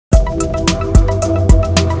What's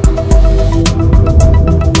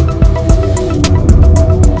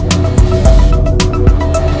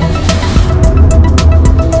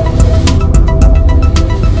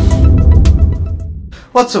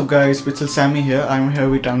up guys, Pixel Sammy here. I'm here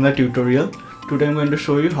with another tutorial. Today I'm going to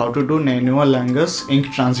show you how to do Nainoa Langer's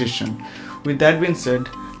ink transition. With that being said,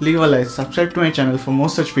 leave a like, subscribe to my channel for more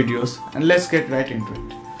such videos, and let's get right into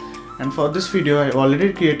it. And for this video I've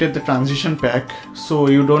already created the transition pack, so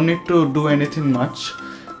you don't need to do anything much.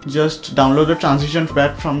 Just download the transition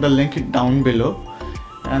pack from the link down below,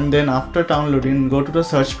 and then after downloading, go to the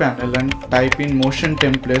search panel and type in motion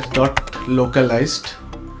templates.localized,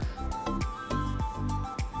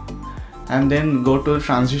 and then go to the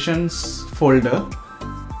transitions folder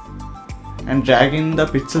and drag in the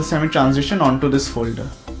pixel semi transition onto this folder.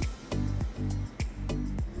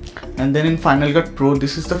 And then in Final Cut Pro,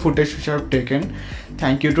 this is the footage which I have taken.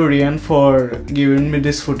 Thank you to Rian for giving me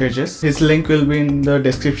these footages. His link will be in the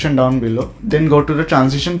description down below. Then go to the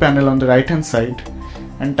transition panel on the right hand side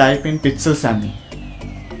and type in pixel semi.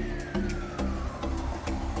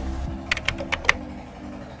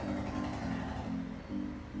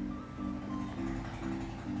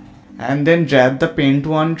 And then drag the paint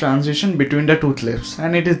one transition between the two clips,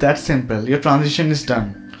 and it is that simple. Your transition is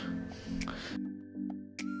done.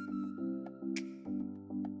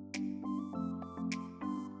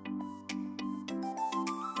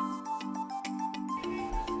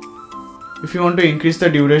 If you want to increase the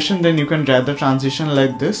duration, then you can drag the transition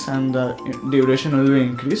like this and the duration will be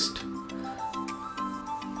increased.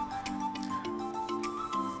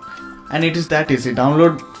 And it is that easy.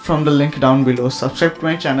 Download from the link down below. Subscribe to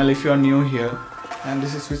my channel if you are new here. And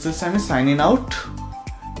this is Pixel Sammy signing out.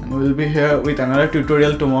 And we'll be here with another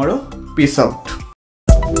tutorial tomorrow. Peace out.